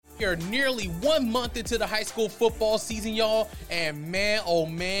We are nearly 1 month into the high school football season, y'all. And man, oh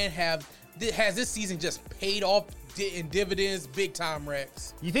man, has this season just paid off in dividends big time,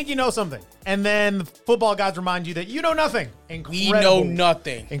 Rex. You think you know something, and then the football gods remind you that you know nothing. We know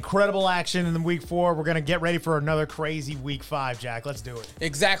nothing. Incredible action in week 4. We're going to get ready for another crazy week 5, Jack. Let's do it.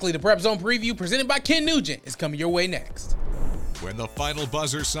 Exactly. The Prep Zone preview presented by Ken Nugent is coming your way next. When the final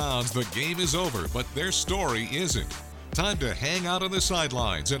buzzer sounds, the game is over, but their story isn't. Time to hang out on the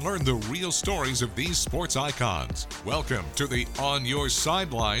sidelines and learn the real stories of these sports icons. Welcome to the On Your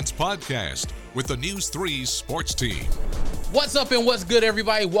Sidelines podcast with the News 3 sports team. What's up and what's good,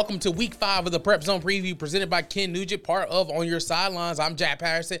 everybody? Welcome to week 5 of the Prep Zone preview presented by Ken Nugent, part of On Your Sidelines. I'm Jack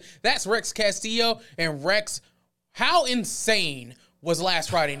Patterson. That's Rex Castillo. And Rex, how insane was last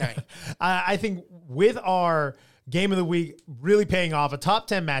Friday night? I think with our game of the week really paying off, a top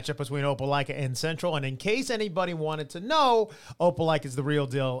 10 matchup between Opelika and Central. And in case anybody wanted to know, Opelika is the real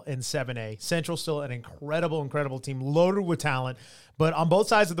deal in 7A. Central still an incredible team loaded with talent. But on both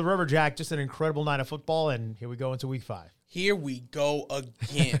sides of the river, Jack, just an incredible night of football. And here we go into week 5. Here we go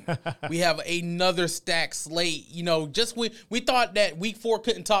again. We have another stacked slate. You know, just we thought that week 4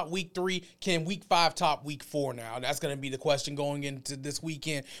 couldn't top week 3. Can week 5 top week 4 now? That's going to be the question going into this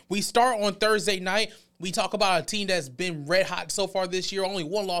weekend. We start on Thursday night. We talk about a team that's been red hot so far this year. Only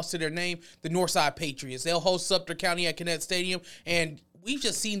one loss to their name, the Northside Patriots. They'll host Sumter County at Kinnett Stadium. And we've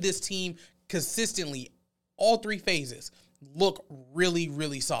just seen this team consistently, all 3 phases, look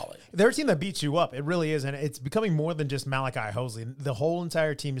really solid. They're a team that beats you up. It really is. And it's becoming more than just Malachi Hosley. The whole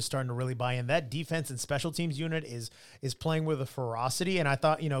entire team is starting to really buy in. That defense and special teams unit is playing with a ferocity. And I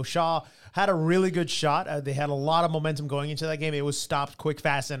thought, Shaw had a really good shot. They had a lot of momentum going into that game. It was stopped quick,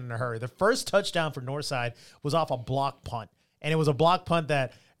 fast, and in a hurry. The first touchdown for Northside was off a block punt. And it was a block punt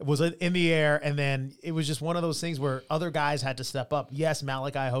that was in the air, and then it was just one of those things where other guys had to step up. Yes,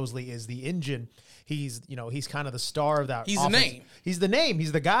 Malachi Hosley is the engine. He's kind of the star of that. He's offense. the name. He's the name.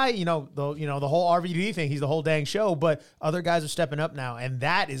 He's the guy. The whole RVD thing. He's the whole dang show. But other guys are stepping up now, and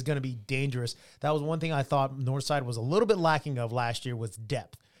that is going to be dangerous. That was one thing I thought Northside was a little bit lacking of last year was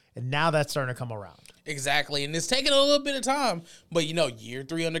depth, and now that's starting to come around. Exactly, and it's taking a little bit of time, but year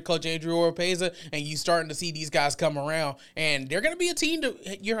 3 under Coach Andrew Oropeza, and you starting to see these guys come around, and they're going to be a team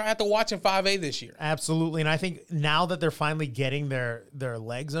you're going to have to watch in 5A this year. Absolutely, and I think now that they're finally getting their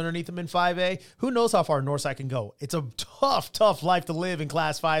legs underneath them in 5A, who knows how far Northside can go. It's a tough life to live in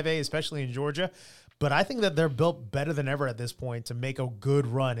Class 5A, especially in Georgia, but I think that they're built better than ever at this point to make a good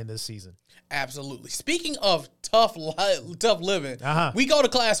run in this season. Absolutely. Speaking of tough living, we go to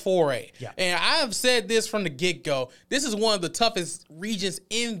Class 4A. Yeah. And I have said this from the get-go. This is one of the toughest regions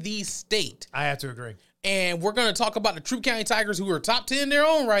in the state. I have to agree. And we're going to talk about the Troup County Tigers, who are top 10 in their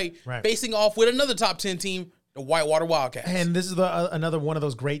own right, facing off with another top 10 team, the Whitewater Wildcats. And this is another one of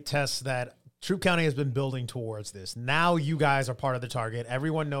those great tests that Troup County has been building towards this. Now you guys are part of the target.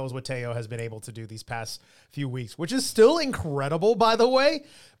 Everyone knows what Teo has been able to do these past few weeks, which is still incredible, by the way.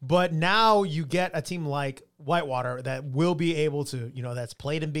 But now you get a team like Whitewater that will be able to, that's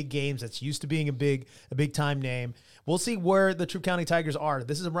played in big games, that's used to being a big time name. We'll see where the Troup County Tigers are.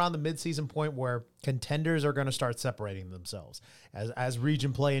 This is around the midseason point where contenders are going to start separating themselves as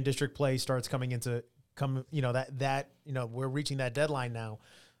region play and district play starts coming, we're reaching that deadline now.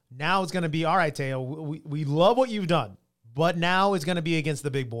 Now it's going to be, all right, Teo, we love what you've done, but now it's going to be against the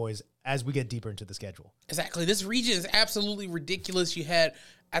big boys as we get deeper into the schedule. Exactly. This region is absolutely ridiculous. You had,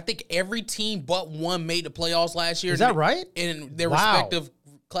 I think, every team but one made the playoffs last year. Is that right? In their respective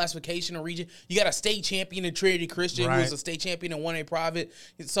classification or region. You got a state champion in Trinity Christian who was a state champion in 1A private.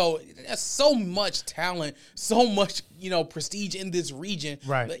 So that's so much talent, so much, prestige in this region.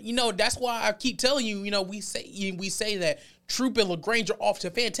 Right. But, that's why I keep telling you, we say that Troup and LaGrange are off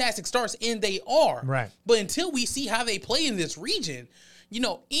to fantastic starts, and they are. Right. But until we see how they play in this region,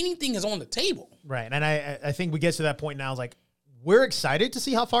 anything is on the table. Right. And I think we get to that point now. It's like, we're excited to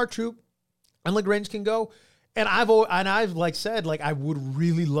see how far Troup and LaGrange can go. And I've said, I would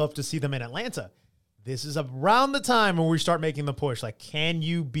really love to see them in Atlanta. This is around the time when we start making the push. Can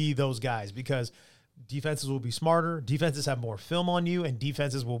you be those guys? Because defenses will be smarter. Defenses have more film on you, and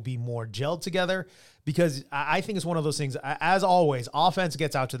defenses will be more gelled together. Because I think it's one of those things, as always, offense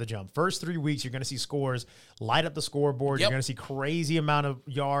gets out to the jump. First 3 weeks, you're going to see scores light up the scoreboard. Yep. You're going to see crazy amount of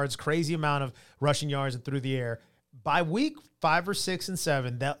yards, crazy amount of rushing yards and through the air. By week 5 or 6 and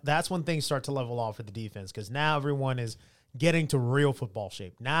 7, that's when things start to level off for the defense, because now everyone is getting to real football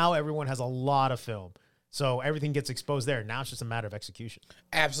shape. Now everyone has a lot of film. So everything gets exposed there. Now it's just a matter of execution.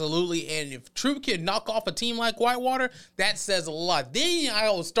 Absolutely. And if Troop can knock off a team like Whitewater, that says a lot. Then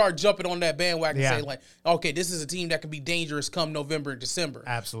I'll start jumping on that bandwagon and say, like, okay, this is a team that can be dangerous come November and December.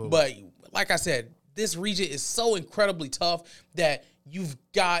 Absolutely. But like I said, this region is so incredibly tough that you've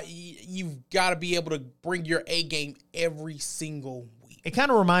got to be able to bring your A game every single week. It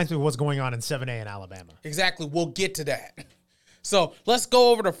kind of reminds me of what's going on in 7A in Alabama. Exactly. We'll get to that. So let's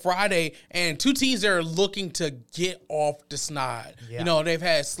go over to Friday, and two teams that are looking to get off the snide. Yeah. You know, they've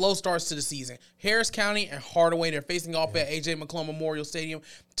had slow starts to the season. Harris County and Hardaway, they're facing off at A.J. McClung Memorial Stadium.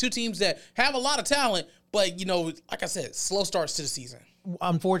 Two teams that have a lot of talent, but, you know, like I said, slow starts to the season.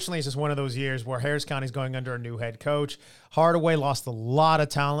 Unfortunately, it's just one of those years where Harris County is going under a new head coach. Hardaway lost a lot of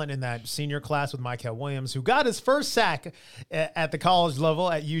talent in that senior class with Michael Williams, who got his first sack at the college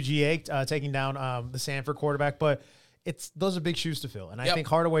level at UGA, taking down the Sanford quarterback. But those are big shoes to fill. And I think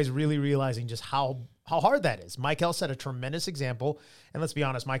Hardaway's really realizing just how hard that is. Michael set a tremendous example. And let's be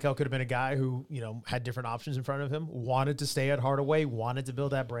honest, Michael could have been a guy who, you know, had different options in front of him, wanted to stay at Hardaway, wanted to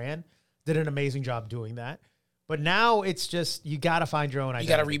build that brand, did an amazing job doing that. But now it's just, you got to find your own identity. You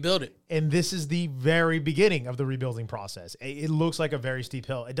got to rebuild it. And this is the very beginning of the rebuilding process. It looks like a very steep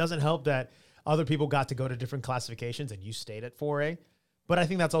hill. It doesn't help that other people got to go to different classifications and you stayed at 4A. But I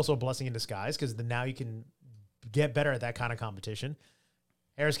think that's also a blessing in disguise because now you can get better at that kind of competition.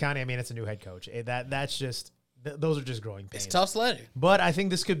 Harris County, I mean, it's a new head coach. That's just, those are just growing pains. It's tough sledding. But I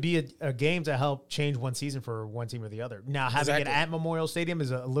think this could be a game to help change one season for one team or the other. Now, having it at Memorial Stadium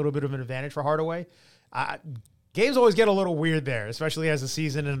is a little bit of an advantage for Hardaway. Games always get a little weird there, especially as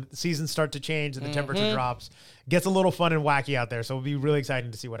the seasons start to change and the temperature drops. Gets a little fun and wacky out there, so it'll be really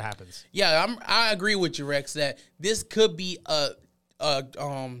exciting to see what happens. Yeah, I agree with you, Rex, that this could be a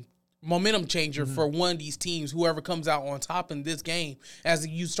momentum changer for one of these teams, whoever comes out on top in this game. As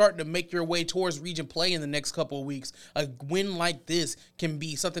you start to make your way towards region play in the next couple of weeks, a win like this can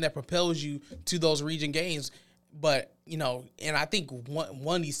be something that propels you to those region games. But, you know, and I think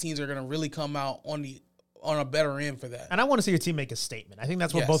one of these teams are going to really come out on a better end for that. And I want to see your team make a statement. I think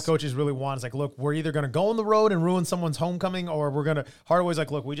that's what both coaches really want. It's like, look, we're either going to go on the road and ruin someone's homecoming, or we're going to – Hardaway's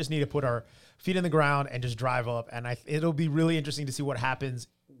like, look, we just need to put our feet in the ground and just drive up. And it'll be really interesting to see what happens,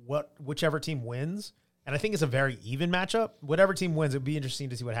 whichever team wins. And I think it's a very even matchup. Whatever team wins, it'll be interesting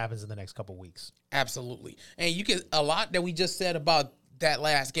to see what happens in the next couple weeks. Absolutely. And a lot that we just said about that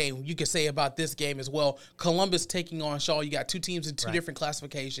last game, you could say about this game as well. Columbus taking on Shaw. You got two teams in two different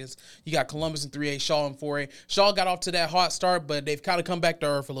classifications. You got Columbus in 3A, Shaw in 4A. Shaw got off to that hot start, but they've kind of come back to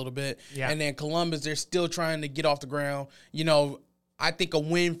earth a little bit. Yeah. And then Columbus, they're still trying to get off the ground. You know, I think a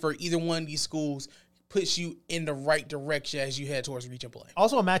win for either one of these schools puts you in the right direction as you head towards region play.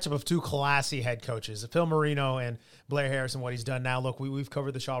 Also a matchup of two classy head coaches, Phil Marino and Blair Harris, and what he's done. Now, look, we've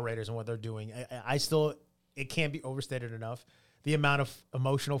covered the Shaw Raiders and what they're doing. It can't be overstated enough, the amount of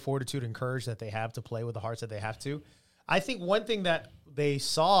emotional fortitude and courage that they have to play with the hearts that they have to. I think one thing that they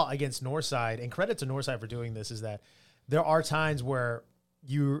saw against Northside, and credit to Northside for doing this, is that there are times where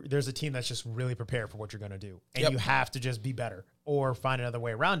there's a team that's just really prepared for what you're going to do, and you have to just be better or find another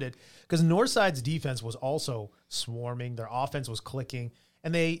way around it, because Northside's defense was also swarming. Their offense was clicking,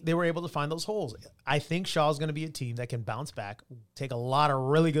 and they were able to find those holes. I think Shaw's going to be a team that can bounce back, take a lot of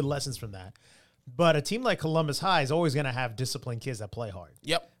really good lessons from that. But a team like Columbus High is always going to have disciplined kids that play hard.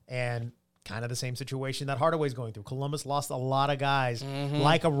 Yep. And kind of the same situation that Hardaway's going through. Columbus lost a lot of guys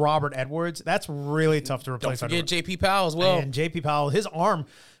like a Robert Edwards. That's really tough to replace. Don't forget J.P. Powell as well. And J.P. Powell, his arm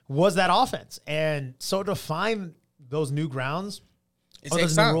was that offense. And so to find those new grounds, it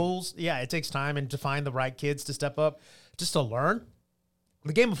takes time. Rules, it takes time, and to find the right kids to step up, just to learn.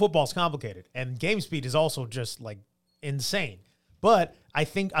 The game of football is complicated, and game speed is also just like insane. But I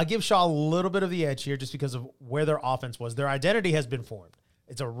think I'll give Shaw a little bit of the edge here just because of where their offense was. Their identity has been formed.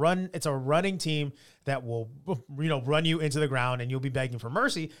 It's a running team that will, run you into the ground and you'll be begging for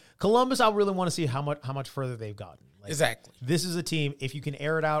mercy. Columbus, I really want to see how much further they've gotten. Exactly. This is a team, if you can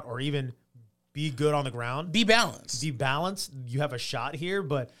air it out or even be good on the ground. Be balanced. You have a shot here,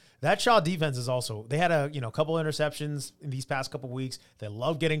 but that Shaw defense is also, they had a couple interceptions in these past couple weeks. They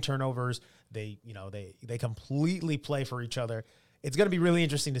love getting turnovers. They completely play for each other. It's going to be really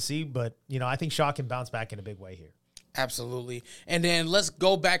interesting to see, but, I think Shaw can bounce back in a big way here. Absolutely. And then let's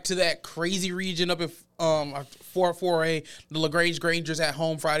go back to that crazy region up at 4A. The LaGrange Grangers at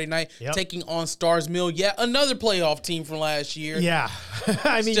home Friday night, taking on Stars Mill, yet another playoff team from last year. Yeah.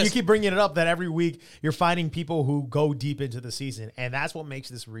 I mean, you keep bringing it up that every week you're finding people who go deep into the season, and that's what makes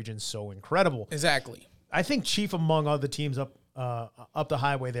this region so incredible. Exactly. I think chief among all the teams up the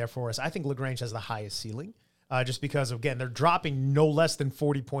highway there for us, I think LaGrange has the highest ceiling. just because, again, they're dropping no less than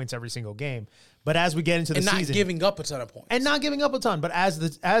 40 points every single game. But as we get into the and not season, giving up a ton of points. and not giving up a ton, but as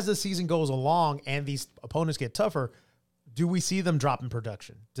the season goes along and these opponents get tougher, do we see them drop in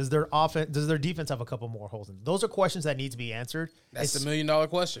production? Does their defense have a couple more holes in? Those are questions that need to be answered. That's the $1 million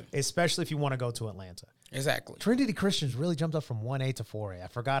question. Especially if you want to go to Atlanta. Exactly. Trinity Christians really jumped up from 1A to 4A. I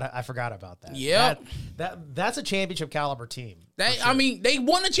forgot about that. Yep. That's a championship caliber team. I mean, they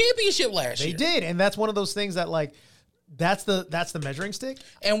won a championship last year. They did, and that's one of those things that like that's the measuring stick.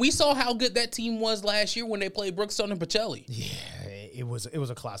 And we saw how good that team was last year when they played Brookstone and Pacelli. Yeah, it was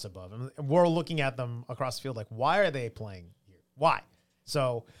a class above. And we're looking at them across the field like, why are they playing here? Why?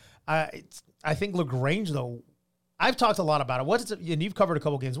 So I think LaGrange, though, I've talked a lot about it. And you've covered a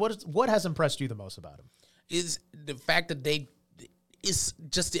couple games. What has impressed you the most about them? Is the fact that it's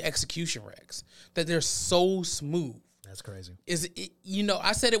just the execution, Rex, that they're so smooth. That's crazy.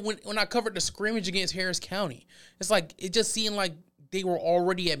 I said it when I covered the scrimmage against Harris County. It's like it just seemed like they were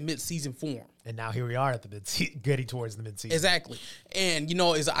already at midseason form. And now here we are at the midseason, getting towards the midseason. Exactly. And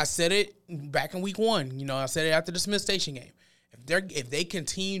I said it back in week 1. I said it after the Smith Station game. If they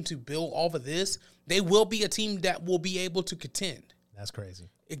continue to build off of this, they will be a team that will be able to contend. That's crazy.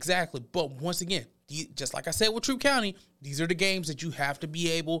 Exactly. But once again, just like I said with Troup County, these are the games that you have to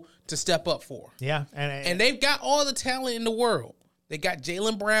be able to step up for. Yeah, and they've got all the talent in the world. They got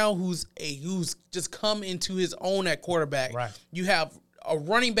Jalen Brown, who's just come into his own at quarterback. Right. You have a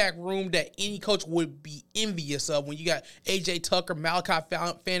running back room that any coach would be envious of. When you got AJ Tucker, Malachi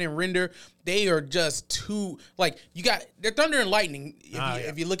Fannin Render, they are just too they're thunder and lightning.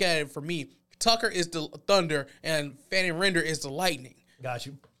 If you look at it for me, Tucker is the thunder and Fannin Render is the lightning. Got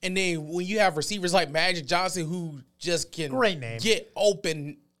you. And then when you have receivers like Magic Johnson who just can Great name. Get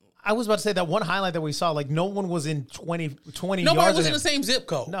open. I was about to say that one highlight that we saw, like no one was in 20 Nobody yards was in the same zip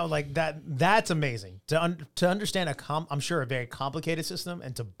code. No, like that's amazing. To understand I'm sure a very complicated system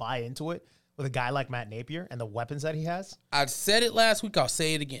and to buy into it with a guy like Matt Napier and the weapons that he has. I said it last week, I'll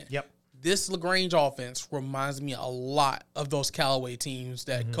say it again. Yep. This LaGrange offense reminds me a lot of those Callaway teams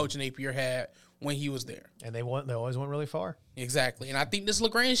that Coach Napier had when he was there. And they always went really far. Exactly. And I think this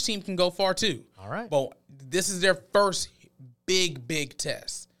LaGrange team can go far too. All right. But this is their first big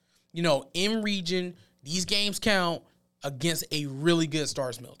test. In region, these games count against a really good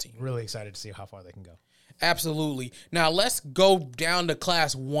Stars Mill team. Really excited to see how far they can go. Absolutely. Now let's go down to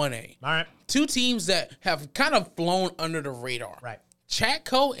Class 1A. All right. Two teams that have kind of flown under the radar. Right.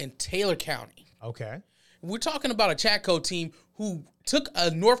 Chatco and Taylor County. Okay. We're talking about a Chatco team who took a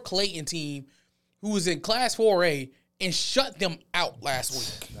North Clayton team who was in Class 4A and shut them out last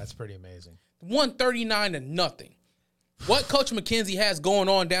week. That's pretty amazing. 139-0. What Coach McKenzie has going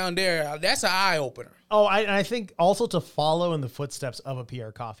on down there, that's an eye-opener. Oh, I think also to follow in the footsteps of a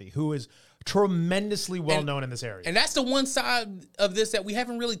Pierre Coffey, who is tremendously well-known in this area. And that's the one side of this that we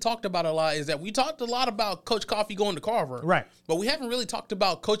haven't really talked about a lot, is that we talked a lot about Coach Coffey going to Carver. Right. But we haven't really talked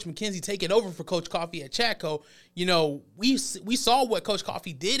about Coach McKenzie taking over for Coach Coffey at Chatco. We saw what Coach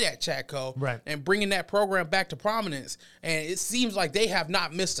Coffey did at Chatco. Right. And bringing that program back to prominence. And it seems like they have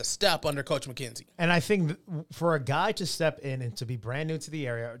not missed a step under Coach McKenzie. And I think for a guy to step in and to be brand new to the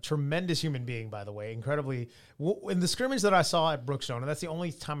area, a tremendous human being, by the way, incredibly, in the scrimmage that I saw at Brookstone, and that's the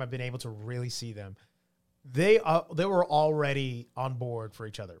only time I've been able to really see them, they were already on board for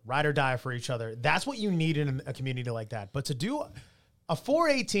each other, ride or die for each other. That's what you need in a community like that. But to do a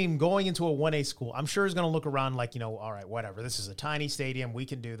 4A team going into a 1A school, I'm sure is going to look around like, all right, whatever. This is a tiny stadium. We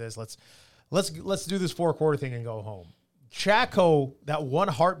can do this. Let's do this 4-quarter thing and go home. Chatco, that one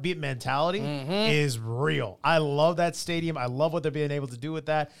heartbeat mentality is real. I love that stadium. I love what they're being able to do with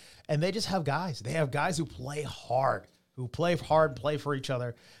that. And they just have guys. They have guys who play hard, play for each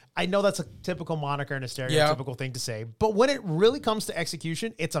other. I know that's a typical moniker and a stereotypical thing to say, but when it really comes to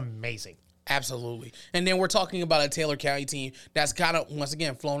execution, it's amazing. Absolutely. And then we're talking about a Taylor County team that's kind of, once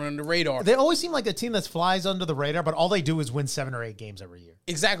again, flown under the radar. They always seem like a team that flies under the radar, but all they do is win 7 or 8 games every year.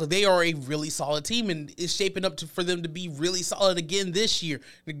 Exactly. They are a really solid team, and it's shaping up for them to be really solid again this year.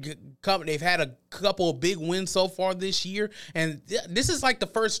 They've had a couple of big wins so far this year, and this is like the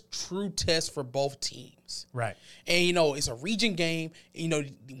first true test for both teams. Right. And, it's a region game.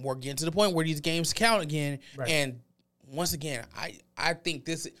 We're getting to the point where these games count again. Right. And once again, I think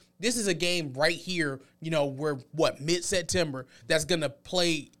this is a game right here, we're mid-September, that's going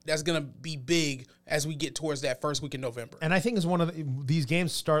to be big as we get towards that first week in November. And I think it's one of these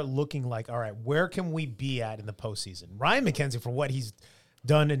games start looking like, all right, where can we be at in the postseason? Ryan McKenzie, for what he's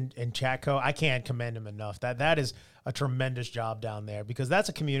done in Chatco, I can't commend him enough. That is a tremendous job down there, because that's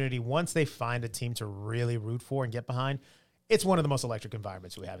a community, once they find a team to really root for and get behind, it's one of the most electric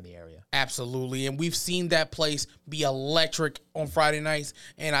environments we have in the area. Absolutely. And we've seen that place be electric on Friday nights.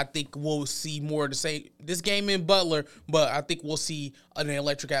 And I think we'll see more to say this game in Butler, but I think we'll see an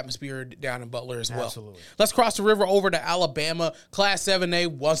electric atmosphere down in Butler as well. Absolutely. Let's cross the river over to Alabama. Class 7A,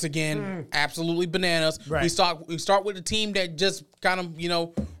 once again, absolutely bananas. Right. We start with the team that just kind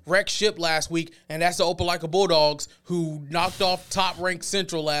of, wrecked ship last week, and that's the Opelika Bulldogs, who knocked off top-ranked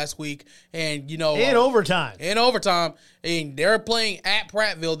Central last week. And, In overtime. In overtime. And they're playing at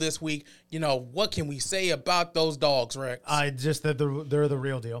Prattville this week. What can we say about those dogs, Rex? Just that they're the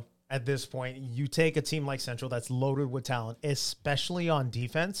real deal at this point. You take a team like Central that's loaded with talent, especially on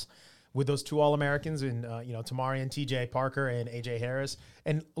defense, with those two All-Americans and Tamari and TJ Parker and AJ Harris,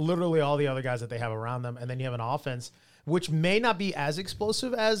 and literally all the other guys that they have around them. And then you have an offense which may not be as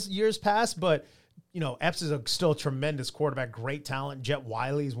explosive as years past, but Epps is still a tremendous quarterback, great talent. Jet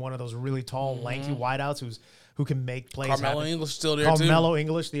Wiley is one of those really tall, lanky wideouts who can make plays. Carmelo English still there too. Carmelo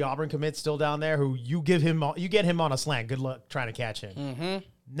English, the Auburn commit, still down there. Who you get him on a slant. Good luck trying to catch him.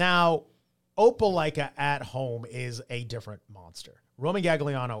 Now, Opelika at home is a different monster. Roman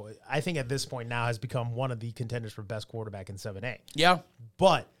Gagliano, I think at this point now has become one of the contenders for best quarterback in 7A. Yeah,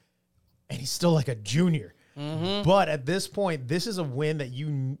 and he's still like a junior. But at this point, this is a win that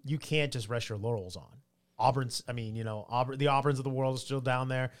you can't just rest your laurels on. Auburn, the Auburns of the world are still down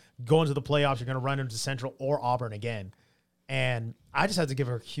there. Going to the playoffs, you're going to run into Central or Auburn again. And I just have to give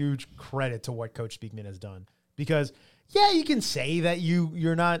her huge credit to what Coach Speakman has done. Because, you can say that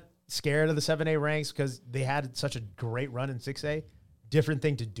you're not scared of the 7A ranks because they had such a great run in 6A. Different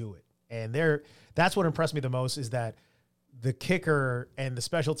thing to do it. And that's what impressed me the most is that the kicker and the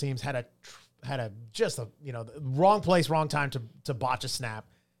special teams had a wrong place, wrong time to botch a snap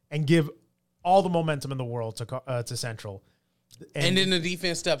and give all the momentum in the world to Central. And then the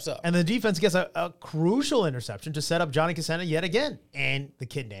defense steps up. And the defense gets a crucial interception to set up Johnny Casena yet again. And the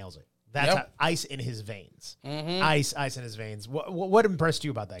kid nails it. That's ice in his veins. Ice in his veins. What impressed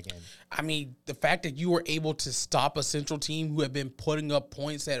you about that game? I mean, the fact that you were able to stop a Central team who had been putting up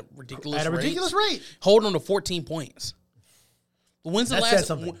points at a ridiculous rate. Hold on to 14 points. When's the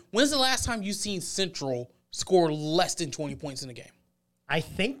last time you seen Central score less than 20 points in a game? I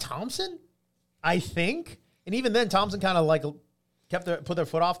think Thompson. And even then, Thompson kind of put their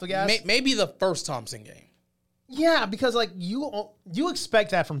foot off the gas. Maybe the first Thompson game. Yeah, because you expect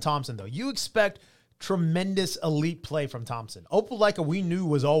that from Thompson though. You expect tremendous elite play from Thompson. Opelika we knew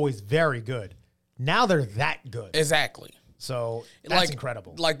was always very good. Now they're that good. Exactly. So that's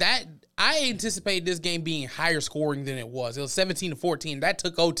incredible. Like that, I anticipated this game being higher scoring than it was. It was 17-14. That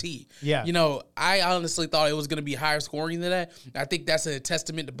took OT. Yeah. I honestly thought it was going to be higher scoring than that. I think that's a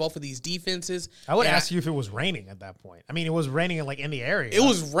testament to both of these defenses. I would ask you if it was raining at that point. I mean, it was raining in the area. It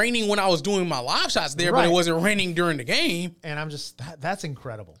was raining when I was doing my live shots there, but it wasn't raining during the game. And I'm just, that's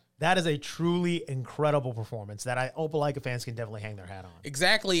incredible. That is a truly incredible performance that Opelika fans can definitely hang their hat on.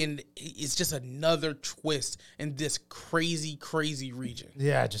 Exactly, and it's just another twist in this crazy, crazy region.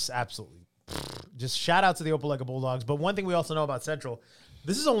 Yeah, just absolutely. Just shout out to the Opelika Bulldogs. But one thing we also know about Central,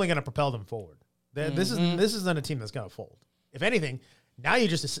 this is only going to propel them forward. This isn't a team that's going to fold. If anything, now you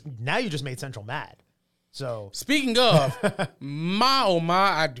just made Central mad. So speaking of,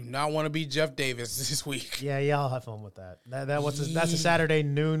 I do not want to be Jeff Davis this week. Yeah, I'll have fun with that. That's a Saturday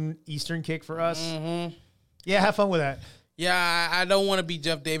noon Eastern kick for us. Yeah, have fun with that. Yeah, I don't want to be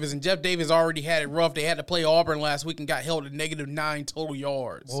Jeff Davis, and Jeff Davis already had it rough. They had to play Auburn last week and got held at -9 total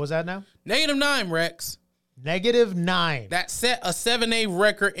yards. What was that now? -9, Rex. -9. That set a 7A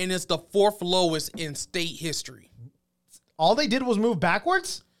record, and it's the 4th lowest in state history. All they did was move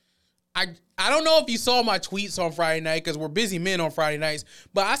backwards? I don't know if you saw my tweets on Friday night because we're busy men on Friday nights,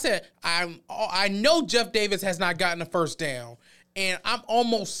 but I said I know Jeff Davis has not gotten a first down, and I'm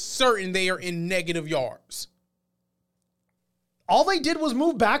almost certain they are in negative yards. All they did was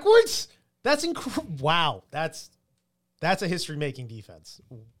move backwards? That's incredible. Wow, that's a history-making defense.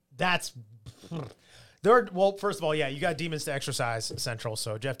 Well, first of all, you got demons to exercise Central,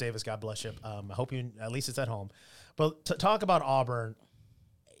 so Jeff Davis, God bless you. I hope at least it's at home. But to talk about Auburn,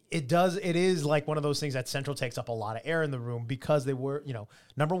 it is like one of those things that Central takes up a lot of air in the room because they were,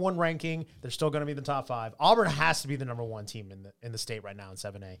 number 1 ranking. They're still going to be the top 5. Auburn has to be the number 1 team in the state right now in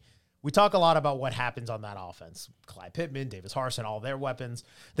 7A. We talk a lot about what happens on that offense. Clyde Pittman, Davis Harsin, all their weapons.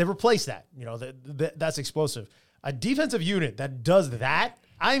 They replace that. That's explosive. A defensive unit that does that,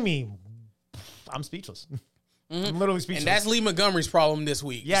 I mean, I'm speechless. I'm literally speechless. And that's Lee Montgomery's problem this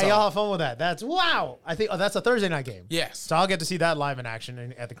week. Yeah, y'all have fun with that. That's wow. I think that's a Thursday night game. Yes. So I'll get to see that live in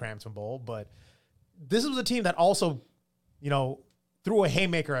action at the Crampton Bowl. But this was a team that also, threw a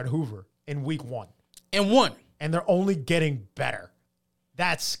haymaker at Hoover in week 1. And won. and they're only getting better.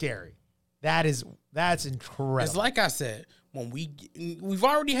 That's scary. That's incredible. It's like I said, when we've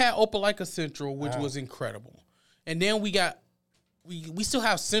already had Opelika Central, which was incredible, and then we still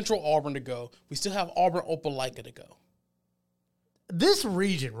have Central Auburn to go. We still have Auburn Opelika to go. This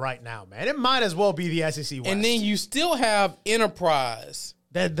region right now, man, it might as well be the SEC West. And then you still have Enterprise.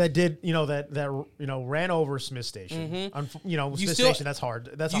 that did ran over Smith Station. Smith Station, that's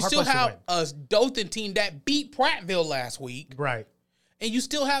hard. That's a hard place to win. You still have a Dothan team that beat Prattville last week, Right. and you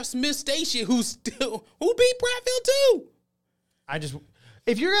still have Smith Station who beat Prattville too.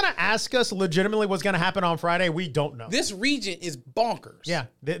 If you're gonna ask us legitimately what's gonna happen on Friday, we don't know. This region is bonkers. Yeah,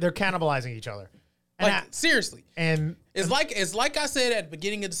 they're cannibalizing each other. And Seriously. And It's like I said at the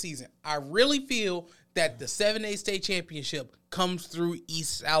beginning of the season. I really feel that the 7A state championship comes through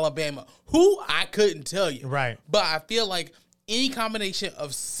East Alabama, who I couldn't tell you. Right. But I feel like any combination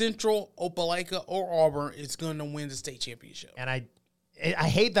of Central, Opelika, or Auburn is going to win the state championship. And I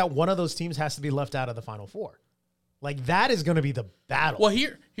hate that one of those teams has to be left out of the Final Four. Like, that is going to be the battle. Well,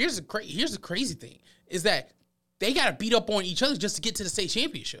 here's the crazy thing is that they got to beat up on each other just to get to the state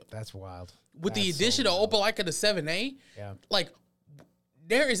championship. That's wild. With the addition of Opelika to 7A, Yeah. like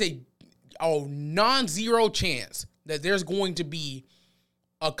there is a non-zero chance that there's going to be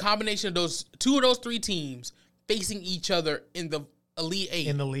a combination of two of those three teams facing each other in the Elite Eight.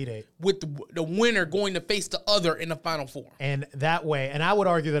 In the Elite Eight. With the winner going to face the other in the Final Four. And that way, and I would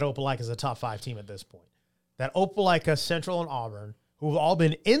argue that Opelika is a top 5 team at this point. That Opelika, Central, and Auburn, who have all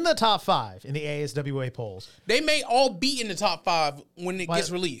been in the top 5 in the ASWA polls. They may all be in the top 5 when it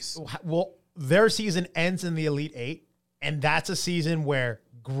gets released. Well, their season ends in the Elite Eight, and that's a season where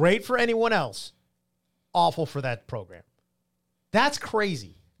great for anyone else, awful for that program. That's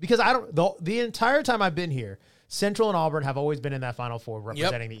crazy because the entire time I've been here, Central and Auburn have always been in that Final Four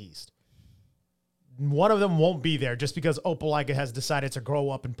representing the East. One of them won't be there just because Opelika has decided to grow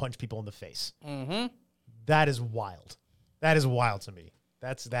up and punch people in the face. Mm-hmm. That is wild. That is wild to me.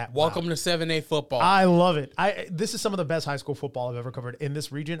 That's that. Welcome to 7A football. I love it. This is some of the best high school football I've ever covered in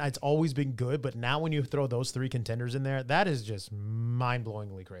this region. It's always been good, but now when you throw those 3 contenders in there, that is just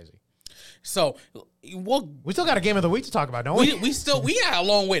mind-blowingly crazy. So, we still got a game of the week to talk about, don't we? We got a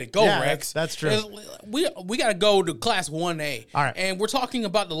long way to go, Yeah, Rex. that's true. We got to go to Class 1A. All right. And we're talking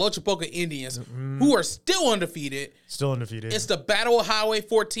about the Lochapoka Indians, who are still undefeated. Still undefeated. It's the Battle of Highway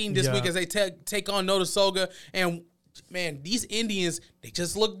 14 this Yeah. week as they take on Notasulga. And, man, these Indians, they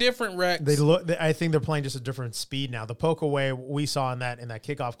just look different, Rex. I think they're playing just a different speed now. The poke away we saw in that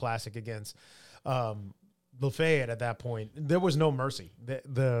kickoff classic against Lafayette at that point, there was no mercy.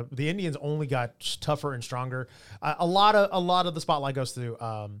 The Indians only got tougher and stronger. A lot of the spotlight goes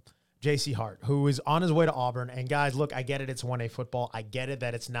to J.C. Hart, who is on his way to Auburn. And guys, look, I get it. It's 1A football. I get it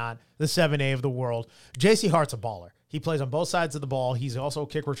that it's not the 7A of the world. J.C. Hart's a baller. He plays on both sides of the ball. He's also a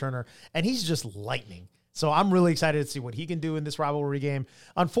kick returner, and he's just lightning. So I'm really excited to see what he can do in this rivalry game.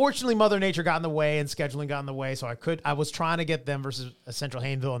 Unfortunately, Mother Nature got in the way and scheduling got in the way. So I was trying to get them versus Central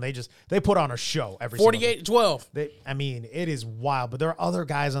Haynesville, and they put on a show every 48-12. It is wild. But there are other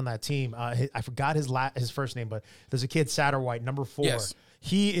guys on that team. I forgot his first name, but there's a kid, Satterwhite, number 4. Yes.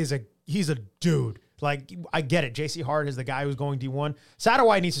 He's a dude. Like, I get it. J.C. Hart is the guy who's going D1.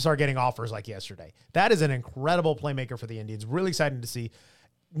 Satterwhite needs to start getting offers like yesterday. That is an incredible playmaker for the Indians. Really exciting to see.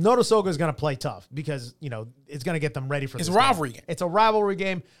 Notasulga is going to play tough because, it's going to get them ready for this It's a rivalry game. It's a rivalry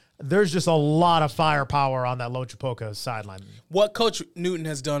game. There's just a lot of firepower on that Lochapoka sideline. What Coach Newton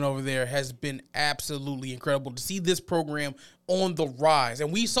has done over there has been absolutely incredible to see this program on the rise.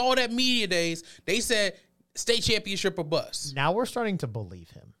 And we saw it at media days. They said state championship or bust. Now we're starting to believe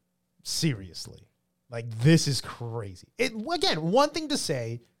him. Seriously. Like, this is crazy. Again, one thing to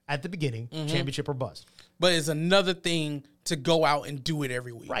say at the beginning, championship or bust. But it's another thing to go out and do it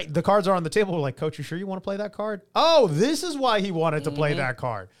every week. Right. The cards are on the table. We're like, Coach, you sure you want to play that card? Oh, this is why he wanted to play that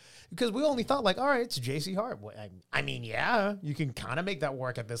card. Because we only thought, like, all right, it's J.C. Hart. I mean, yeah, you can kind of make that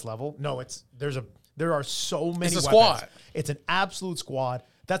work at this level. No, there are so many It's a weapons. squad. It's an absolute squad.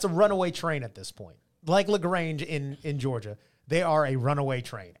 That's a runaway train at this point. Like LaGrange in Georgia, they are a runaway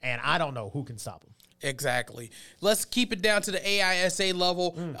train, and I don't know who can stop them. Exactly. Let's keep it down to the AISA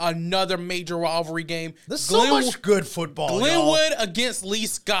level. Another major rivalry game. There's so much good football, Glenwood against Lee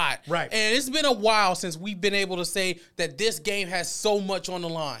Scott. Right. And it's been a while since we've been able to say that this game has so much on the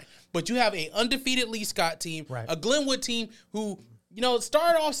line. But you have an undefeated Lee Scott team, right. A Glenwood team who,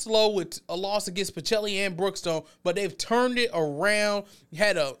 started off slow with a loss against Pacelli and Brookstone, but they've turned it around,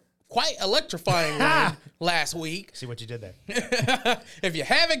 had a quite electrifying win last week. See what you did there. If you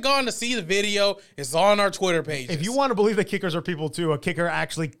haven't gone to see the video, it's on our Twitter page. If you want to believe that kickers are people too, a kicker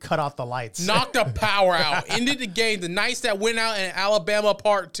actually cut off the lights. Knocked the power out. Ended the game. The Knights that went out in Alabama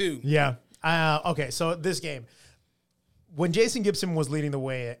Part 2. Yeah. Okay, so this game. When Jason Gibson was leading the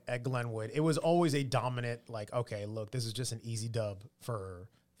way at Glenwood, it was always a dominant, like, okay, look, this is just an easy dub for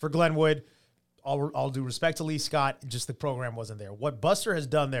Glenwood. All due respect to Lee Scott, just the program wasn't there. What Buster has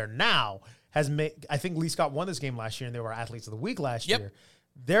done there now has made, I think Lee Scott won this game last year, and they were Athletes of the Week last year.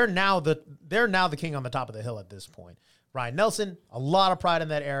 They're now the king on the top of the hill at this point. Ryan Nelson, a lot of pride in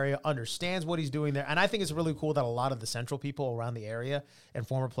that area, understands what he's doing there. And I think it's really cool that a lot of the Central people around the area and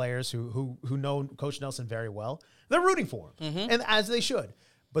former players who know Coach Nelson very well, they're rooting for him, and as they should.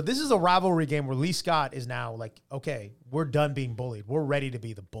 But this is a rivalry game where Lee Scott is now like, okay, we're done being bullied. We're ready to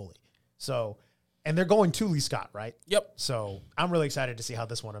be the bully. So, and they're going to Lee Scott, right? Yep. So I'm really excited to see how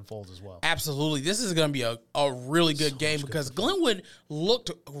this one unfolds as well. Absolutely. This is going to be a really good game because Glenwood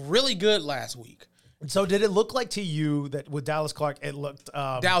looked really good last week. So did it look like to you that with Dallas Clark, it looked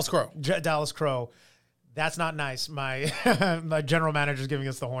Dallas Crow. Dallas Crow. That's not nice. My my general manager is giving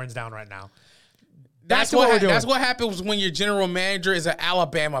us the horns down right now. That's what happens when your general manager is an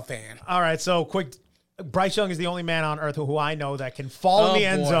Alabama fan. All right, so quick. Bryce Young is the only man on earth who I know that can fall in the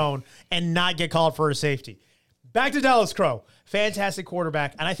end zone and not get called for a safety. Back to Dallas Crow. Fantastic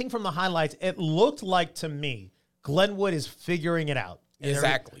quarterback. And I think from the highlights, it looked like to me, Glenwood is figuring it out.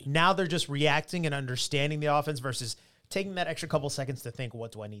 Exactly. Now they're just reacting and understanding the offense versus taking that extra couple seconds to think,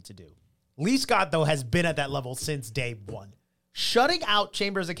 what do I need to do? Lee Scott, though, has been at that level since day one. Shutting out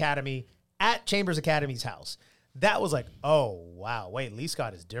Chambers Academy at Chambers Academy's house. That was like, oh, wow. Wait, Lee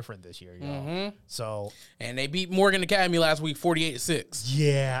Scott is different this year, y'all. So, and they beat Morgan Academy last week 48-6.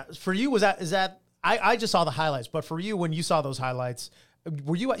 Yeah. For you, I just saw the highlights, but for you, when you saw those highlights,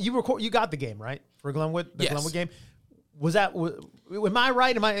 you got the game, right? For Glenwood, the Glenwood game. Am I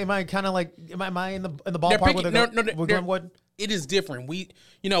right? Am I kind of like, am I in the ballpark with Glenwood? It is different.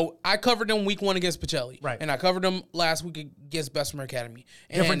 I covered them week 1 against Pacelli. Right. And I covered them last week against Bessemer Academy.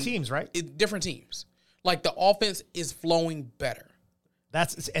 Different teams, right? Different teams. Like, the offense is flowing better.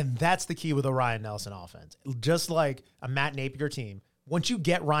 That's the key with a Ryan Nelson offense. Just like a Matt Napier team, once you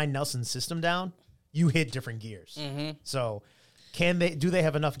get Ryan Nelson's system down, you hit different gears. So do they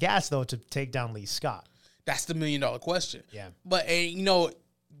have enough gas, though, to take down Lee Scott? That's the $1 million question. Yeah. But,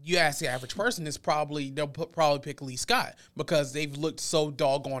 you ask the average person, they'll probably pick Lee Scott because they've looked so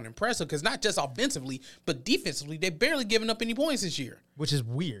doggone impressive. Because not just offensively, but defensively, they've barely given up any points this year. Which is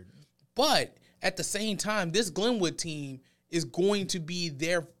weird. But at the same time, this Glenwood team is going to be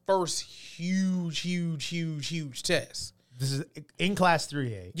their first huge test. This is in Class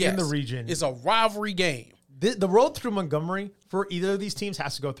 3A, in the region. It's a rivalry game. The road through Montgomery for either of these teams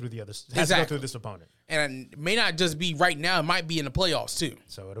has to go through to go through this opponent. And it may not just be right now, it might be in the playoffs too.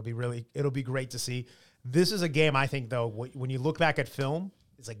 So it'll be great to see. This is a game, I think, though, when you look back at film,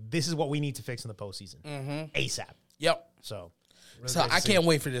 it's like, this is what we need to fix in the postseason. ASAP. Yep. So I can't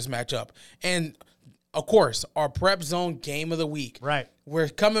wait for this matchup. And, of course, our Prep Zone Game of the Week. Right. We're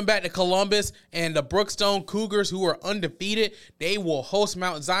coming back to Columbus, and the Brookstone Cougars, who are undefeated, they will host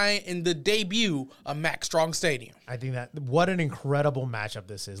Mount Zion in the debut of Mack Strong Stadium. I think what an incredible matchup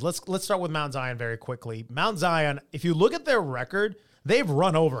this is. Let's start with Mount Zion very quickly. Mount Zion, if you look at their record, they've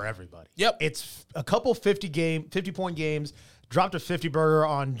run over everybody. Yep. It's a couple 50-point games, dropped a 50-burger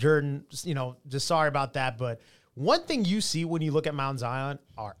on Jordan. Just sorry about that, but one thing you see when you look at Mount Zion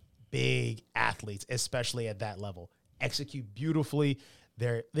are big athletes, especially at that level. Execute beautifully.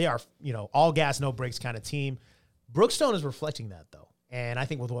 They are, all gas, no brakes kind of team. Brookstone is reflecting that, though. And I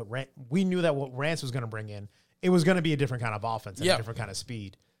think with we knew that what Rance was going to bring in, it was going to be a different kind of offense and a different kind of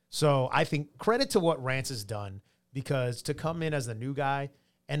speed. So I think credit to what Rance has done, because to come in as the new guy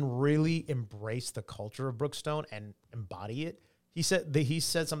and really embrace the culture of Brookstone and embody it, he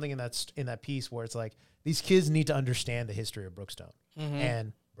said something in that piece where it's like, these kids need to understand the history of Brookstone.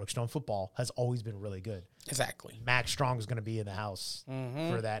 And Brookstone football has always been really good. Exactly. Max Strong is going to be in the house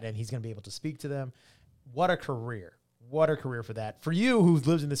for that, and he's going to be able to speak to them. What a career. What a career for that. For you, who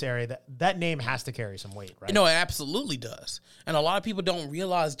lives in this area, that name has to carry some weight, right? It absolutely does. And a lot of people don't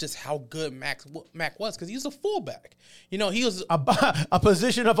realize just how good Mac was, because he was a fullback. He was a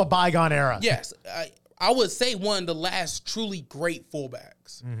position of a bygone era. Yes. I would say one of the last truly great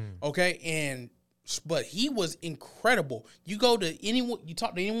fullbacks. Okay? But he was incredible. You talk to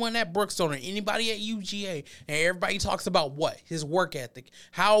anyone at Brookstone or anybody at UGA, and everybody talks about his work ethic,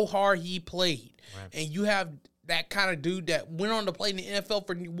 how hard he played. Right. And you have that kind of dude that went on to play in the NFL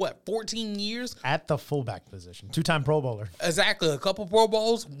for, 14 years? At the fullback position. 2-time Pro Bowler. Exactly. A couple Pro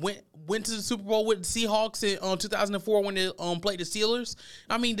Bowls, went to the Super Bowl with the Seahawks in 2004 when they played the Steelers.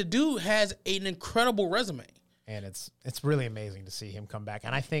 I mean, the dude has an incredible resume. And it's really amazing to see him come back.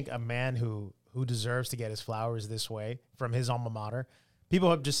 And I think a man who deserves to get his flowers this way from his alma mater, people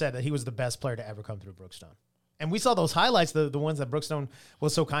have just said that he was the best player to ever come through Brookstone. And we saw those highlights, the ones that Brookstone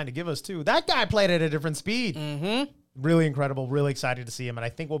was so kind to give us, too. That guy played at a different speed. Mm-hmm. Really incredible. Really excited to see him. And I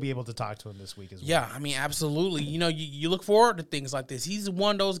think we'll be able to talk to him this week as well. Yeah, I mean, absolutely. You look forward to things like this. He's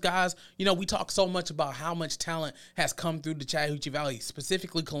one of those guys, we talk so much about how much talent has come through the Chattahoochee Valley,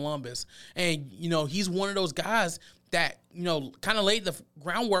 specifically Columbus. And, he's one of those guys that, kind of laid the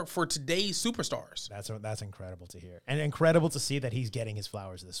groundwork for today's superstars. That's incredible to hear. And incredible to see that he's getting his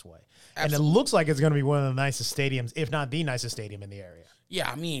flowers this way. Absolutely. And it looks like it's going to be one of the nicest stadiums, if not the nicest stadium in the area. Yeah,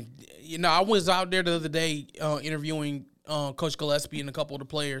 I mean, I was out there the other day interviewing Coach Gillespie and a couple of the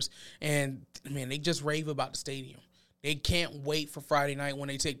players, and, man, they just rave about the stadium. They can't wait for Friday night when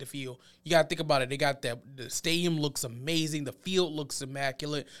they take the field. You got to think about it. They got the stadium looks amazing. The field looks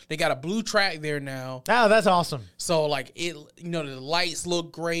immaculate. They got a blue track there now. Oh, that's awesome. So, the lights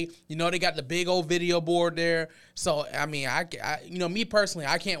look great. They got the big old video board there. So, I mean, I me personally,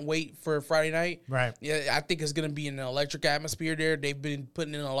 I can't wait for Friday night. Right. Yeah, I think it's going to be an electric atmosphere there. They've been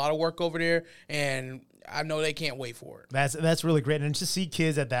putting in a lot of work over there, and I know they can't wait for it. That's really great, and to see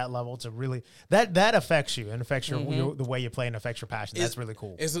kids at that level, to really that affects you and affects the way you play and affects your passion. That's really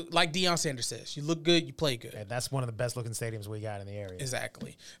cool. It's like Deion Sanders says: you look good, you play good. And that's one of the best looking stadiums we got in the area.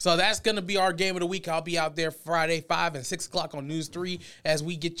 Exactly. So that's going to be our game of the week. I'll be out there Friday, 5 and 6 o'clock on News 3 as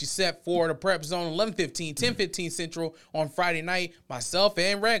we get you set for the Prep Zone, 11:15, 10:15 Central on Friday night. Myself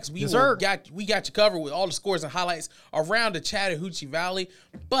and Rex, we got you covered with all the scores and highlights around the Chattahoochee Valley.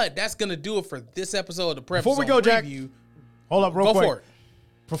 But that's going to do it for this episode of the Prep Zone. Before we go, Jack, hold up real quick. For it.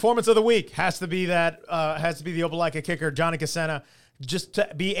 Performance of the week has to be the Opelika kicker, Johnny Cassena, just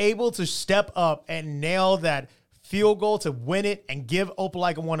to be able to step up and nail that field goal to win it and give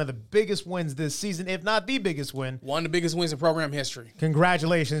Opelika one of the biggest wins this season, if not the biggest win. One of the biggest wins in program history.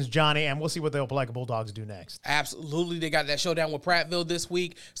 Congratulations, Johnny, and we'll see what the Opelika Bulldogs do next. Absolutely. They got that showdown with Prattville this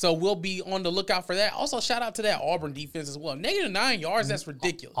week, so we'll be on the lookout for that. Also, shout out to that Auburn defense as well. -9 yards, that's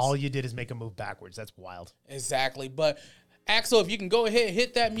ridiculous. All you did is make a move backwards. That's wild. Exactly, but Axel, if you can go ahead and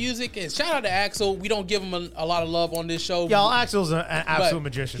hit that music, and shout out to Axel. We don't give him a lot of love on this show. Y'all, Axel's an absolute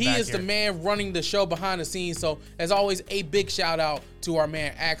magician. He is the man running the show behind the scenes. So, as always, a big shout out to our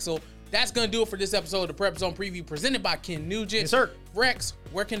man Axel. That's going to do it for this episode of the Prep Zone Preview presented by Ken Nugent. Yes, sir. Rex,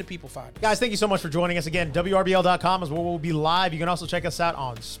 where can the people find us? Guys, thank you so much for joining us again. WRBL.com is where we'll be live. You can also check us out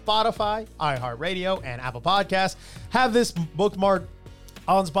on Spotify, iHeartRadio, and Apple Podcasts. Have this bookmarked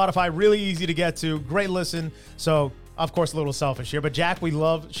on Spotify. Really easy to get to. Great listen. So, of course, a little selfish here. But, Jack, we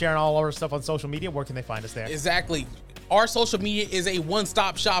love sharing all our stuff on social media. Where can they find us there? Exactly. Our social media is a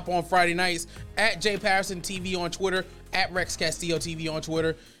one-stop shop on Friday nights. At Jay Patterson TV on Twitter. At Rex Castillo TV on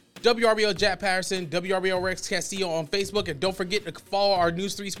Twitter. WRBL Jack Patterson, WRBL Rex Castillo on Facebook, and don't forget to follow our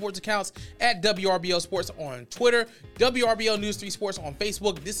News 3 Sports accounts at WRBL Sports on Twitter, WRBL News 3 Sports on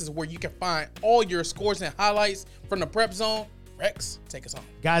Facebook. This is where you can find all your scores and highlights from the Prep Zone. Rex, take us on.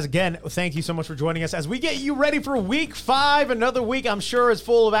 Guys, again, thank you so much for joining us as we get you ready for week 5. Another week I'm sure is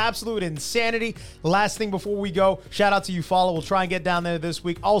full of absolute insanity. Last thing before we go, shout out to you, Follow. We'll try and get down there this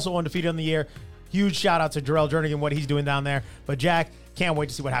week. Also undefeated on the year. Huge shout out to Jarrell Jernigan, what he's doing down there. But Jack, can't wait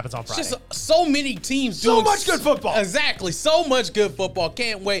to see what happens on Friday. Just so many teams doing so much good football. Exactly. So much good football.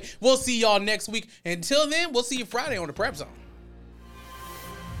 Can't wait. We'll see y'all next week. Until then, we'll see you Friday on the Prep Zone.